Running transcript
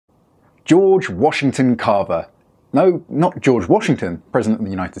George Washington Carver. No, not George Washington, President of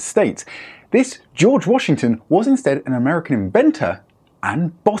the United States. This George Washington was instead an American inventor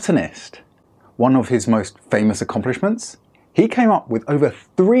and botanist. One of his most famous accomplishments? He came up with over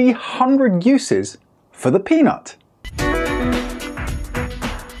 300 uses for the peanut.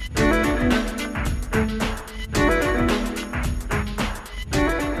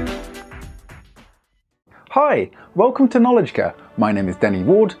 Hi, welcome to Knowledgica. My name is Denny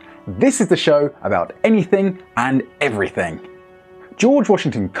Ward. This is the show about anything and everything. George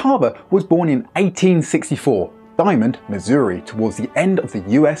Washington Carver was born in 1864, Diamond, Missouri, towards the end of the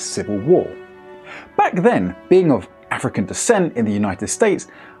US Civil War. Back then, being of African descent in the United States,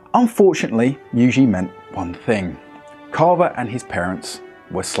 unfortunately, usually meant one thing. Carver and his parents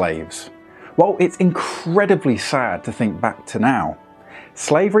were slaves. While it's incredibly sad to think back to now,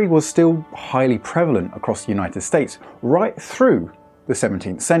 slavery was still highly prevalent across the United States right through the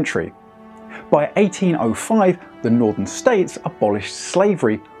 17th century. By 1805, the northern states abolished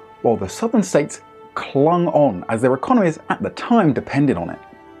slavery, while the southern states clung on as their economies at the time depended on it.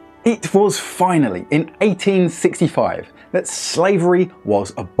 It was finally in 1865 that slavery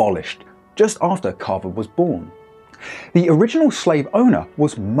was abolished, just after Carver was born. The original slave owner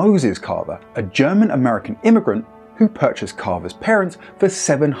was Moses Carver, a German-American immigrant who purchased Carver's parents for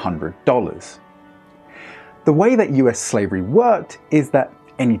 $700. The way that US slavery worked is that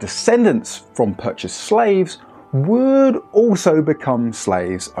any descendants from purchased slaves would also become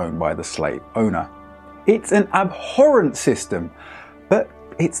slaves owned by the slave owner. It's an abhorrent system, but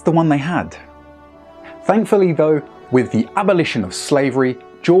it's the one they had. Thankfully though, with the abolition of slavery,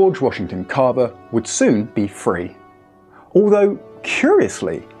 George Washington Carver would soon be free. Although,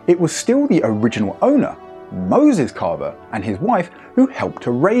 curiously, it was still the original owner, Moses Carver, and his wife who helped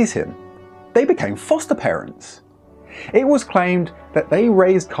to raise him. They became foster parents. It was claimed that they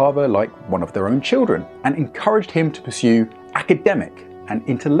raised Carver like one of their own children and encouraged him to pursue academic and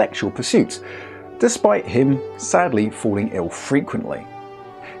intellectual pursuits, despite him sadly falling ill frequently.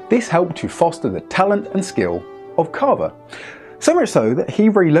 This helped to foster the talent and skill of Carver, so much so that he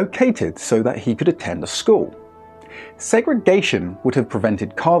relocated so that he could attend a school. Segregation would have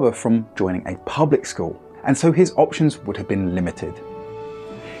prevented Carver from joining a public school, and so his options would have been limited.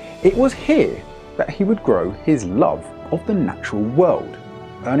 It was here that he would grow his love of the natural world,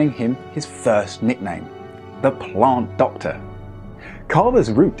 earning him his first nickname, the Plant Doctor.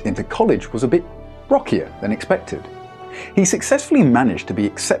 Carver's route into college was a bit rockier than expected. He successfully managed to be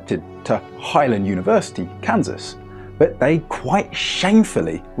accepted to Highland University, Kansas, but they quite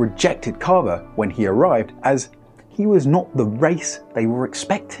shamefully rejected Carver when he arrived, as he was not the race they were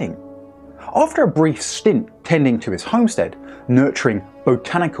expecting. After a brief stint tending to his homestead, nurturing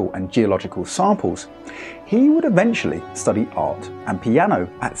botanical and geological samples, he would eventually study art and piano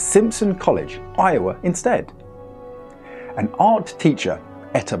at Simpson College, Iowa instead. An art teacher,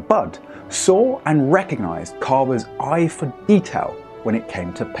 Etta Budd, saw and recognized Carver's eye for detail when it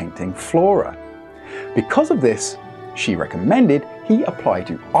came to painting flora. Because of this, she recommended he apply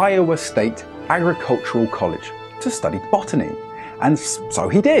to Iowa State Agricultural College to study botany, and so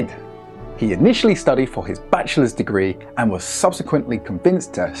he did. He initially studied for his bachelor's degree and was subsequently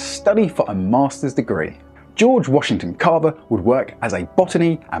convinced to study for a master's degree. George Washington Carver would work as a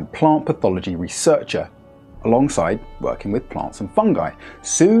botany and plant pathology researcher, alongside working with plants and fungi,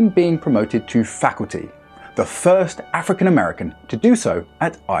 soon being promoted to faculty, the first African American to do so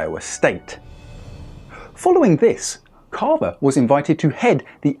at Iowa State. Following this, Carver was invited to head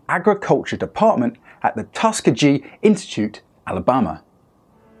the agriculture department at the Tuskegee Institute, Alabama.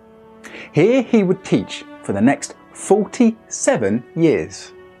 Here he would teach for the next 47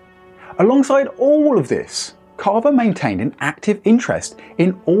 years. Alongside all of this, Carver maintained an active interest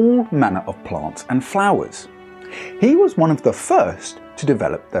in all manner of plants and flowers. He was one of the first to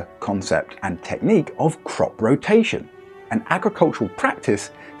develop the concept and technique of crop rotation, an agricultural practice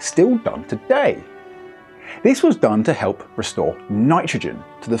still done today. This was done to help restore nitrogen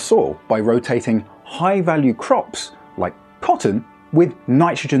to the soil by rotating high-value crops like cotton with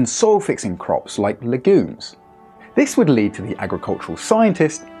nitrogen soil-fixing crops like legumes. This would lead to the agricultural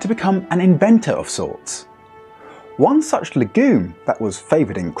scientist to become an inventor of sorts. One such legume that was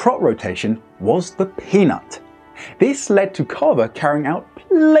favoured in crop rotation was the peanut. This led to Carver carrying out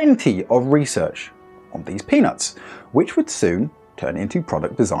plenty of research on these peanuts, which would soon turn into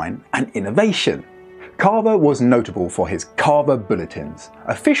product design and innovation. Carver was notable for his Carver Bulletins,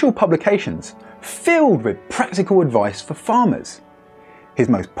 official publications filled with practical advice for farmers. His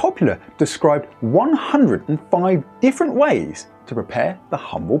most popular described 105 different ways to prepare the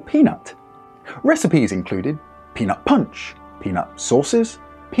humble peanut. Recipes included peanut punch, peanut sauces,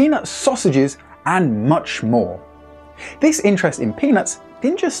 peanut sausages, and much more. This interest in peanuts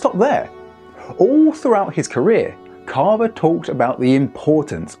didn't just stop there. All throughout his career, Carver talked about the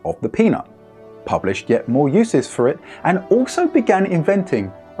importance of the peanut, published yet more uses for it, and also began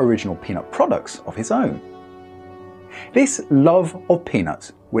inventing original peanut products of his own. This love of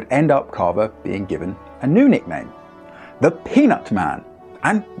peanuts would end up Carver being given a new nickname, the Peanut Man,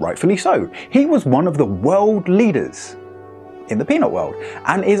 and rightfully so. He was one of the world leaders in the peanut world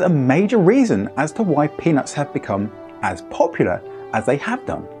and is a major reason as to why peanuts have become as popular as they have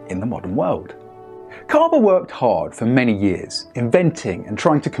done in the modern world. Carver worked hard for many years, inventing and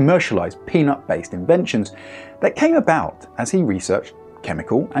trying to commercialize peanut-based inventions that came about as he researched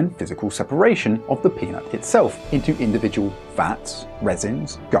chemical and physical separation of the peanut itself into individual fats,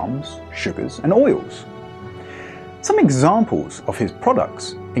 resins, gums, sugars, and oils. Some examples of his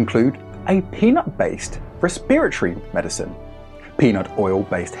products include a peanut-based respiratory medicine, peanut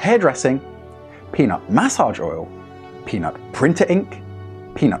oil-based hairdressing, peanut massage oil, peanut printer ink,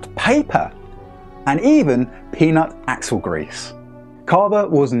 peanut paper, and even peanut axle grease. Carver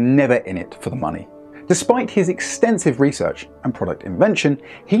was never in it for the money. Despite his extensive research and product invention,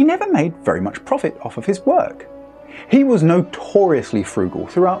 he never made very much profit off of his work. He was notoriously frugal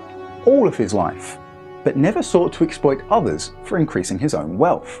throughout all of his life, but never sought to exploit others for increasing his own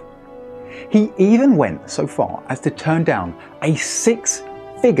wealth. He even went so far as to turn down a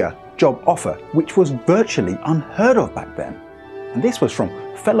 6-figure job offer, which was virtually unheard of back then. And this was from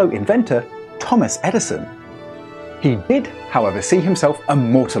fellow inventor Thomas Edison. He did, however, see himself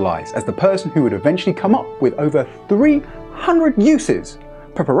immortalized as the person who would eventually come up with over 300 uses,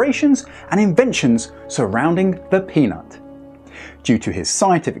 preparations, and inventions surrounding the peanut. Due to his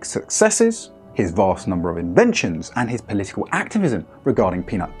scientific successes, his vast number of inventions, and his political activism regarding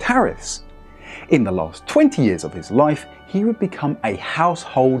peanut tariffs, in the last 20 years of his life, he would become a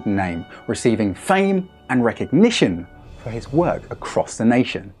household name, receiving fame and recognition for his work across the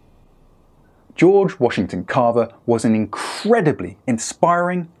nation. George Washington Carver was an incredibly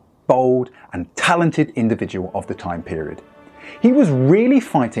inspiring, bold, and talented individual of the time period. He was really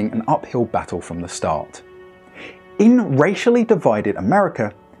fighting an uphill battle from the start. In racially divided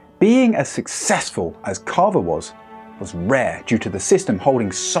America, being as successful as Carver was rare due to the system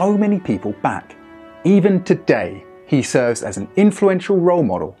holding so many people back. Even today, he serves as an influential role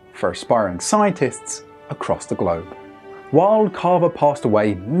model for aspiring scientists across the globe. While Carver passed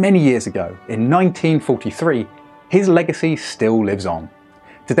away many years ago in 1943, his legacy still lives on.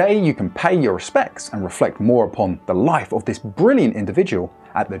 Today you can pay your respects and reflect more upon the life of this brilliant individual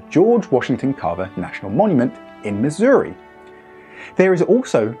at the George Washington Carver National Monument in Missouri. There is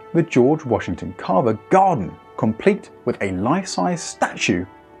also the George Washington Carver Garden, complete with a life-size statue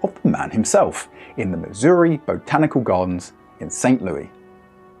of the man himself in the Missouri Botanical Gardens in St. Louis.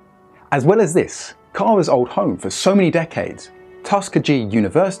 As well as this, Carver's old home for so many decades, Tuskegee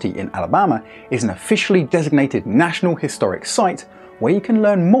University in Alabama, is an officially designated National Historic Site where you can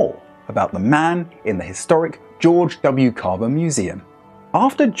learn more about the man in the historic George W. Carver Museum.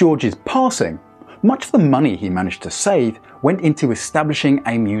 After George's passing, much of the money he managed to save went into establishing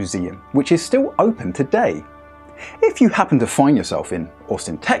a museum, which is still open today. If you happen to find yourself in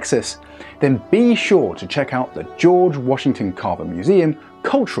Austin, Texas, then be sure to check out the George Washington Carver Museum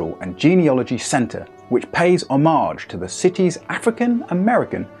Cultural and Genealogy Center, which pays homage to the city's African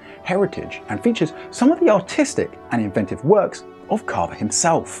American heritage and features some of the artistic and inventive works of Carver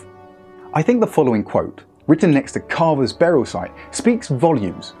himself. I think the following quote, written next to Carver's burial site, speaks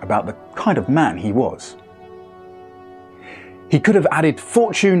volumes about the kind of man he was. He could have added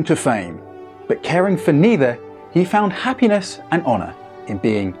fortune to fame, but caring for neither, he found happiness and honor in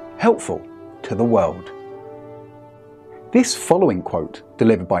being helpful to the world. This following quote,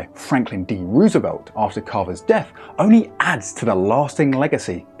 delivered by Franklin D. Roosevelt after Carver's death, only adds to the lasting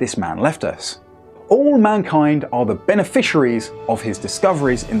legacy this man left us. All mankind are the beneficiaries of his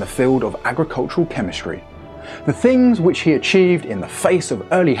discoveries in the field of agricultural chemistry. The things which he achieved in the face of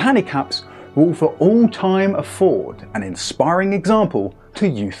early handicaps will for all time afford an inspiring example to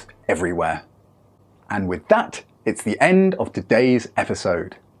youth everywhere. And with that, it's the end of today's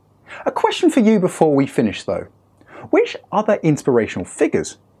episode. A question for you before we finish though. Which other inspirational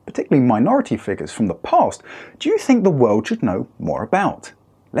figures, particularly minority figures from the past, do you think the world should know more about?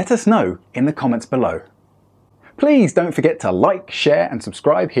 Let us know in the comments below. Please don't forget to like, share and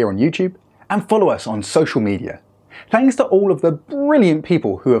subscribe here on YouTube and follow us on social media. Thanks to all of the brilliant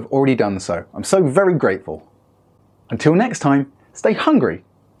people who have already done so. I'm so very grateful. Until next time, stay hungry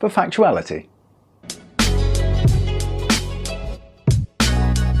for factuality.